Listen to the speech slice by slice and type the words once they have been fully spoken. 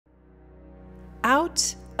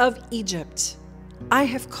Out of Egypt I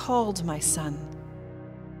have called my son.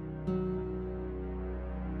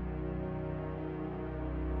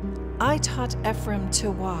 I taught Ephraim to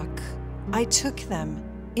walk. I took them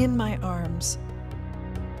in my arms.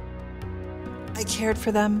 I cared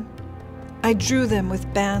for them. I drew them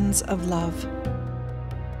with bands of love.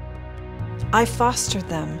 I fostered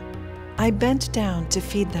them. I bent down to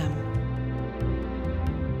feed them.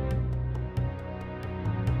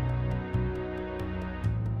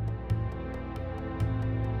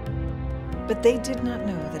 But they did not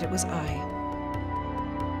know that it was I.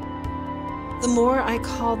 The more I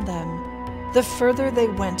called them, the further they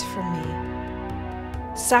went from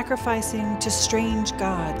me, sacrificing to strange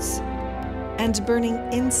gods and burning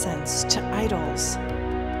incense to idols.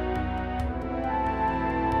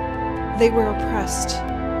 They were oppressed,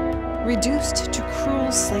 reduced to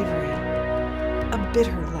cruel slavery, a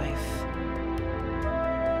bitter life.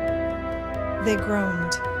 They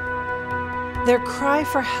groaned. Their cry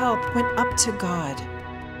for help went up to God.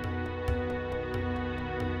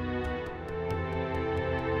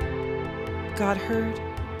 God heard,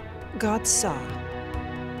 God saw,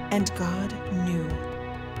 and God knew.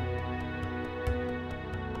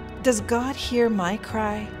 Does God hear my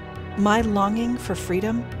cry, my longing for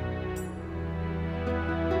freedom?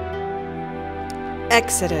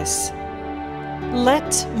 Exodus.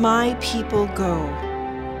 Let my people go.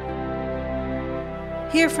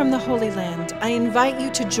 Here from the Holy Land, I invite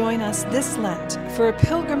you to join us this Lent for a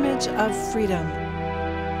pilgrimage of freedom,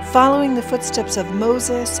 following the footsteps of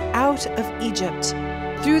Moses out of Egypt,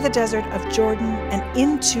 through the desert of Jordan and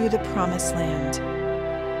into the Promised Land.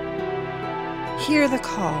 Hear the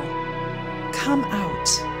call. Come out.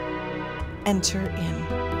 Enter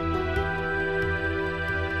in.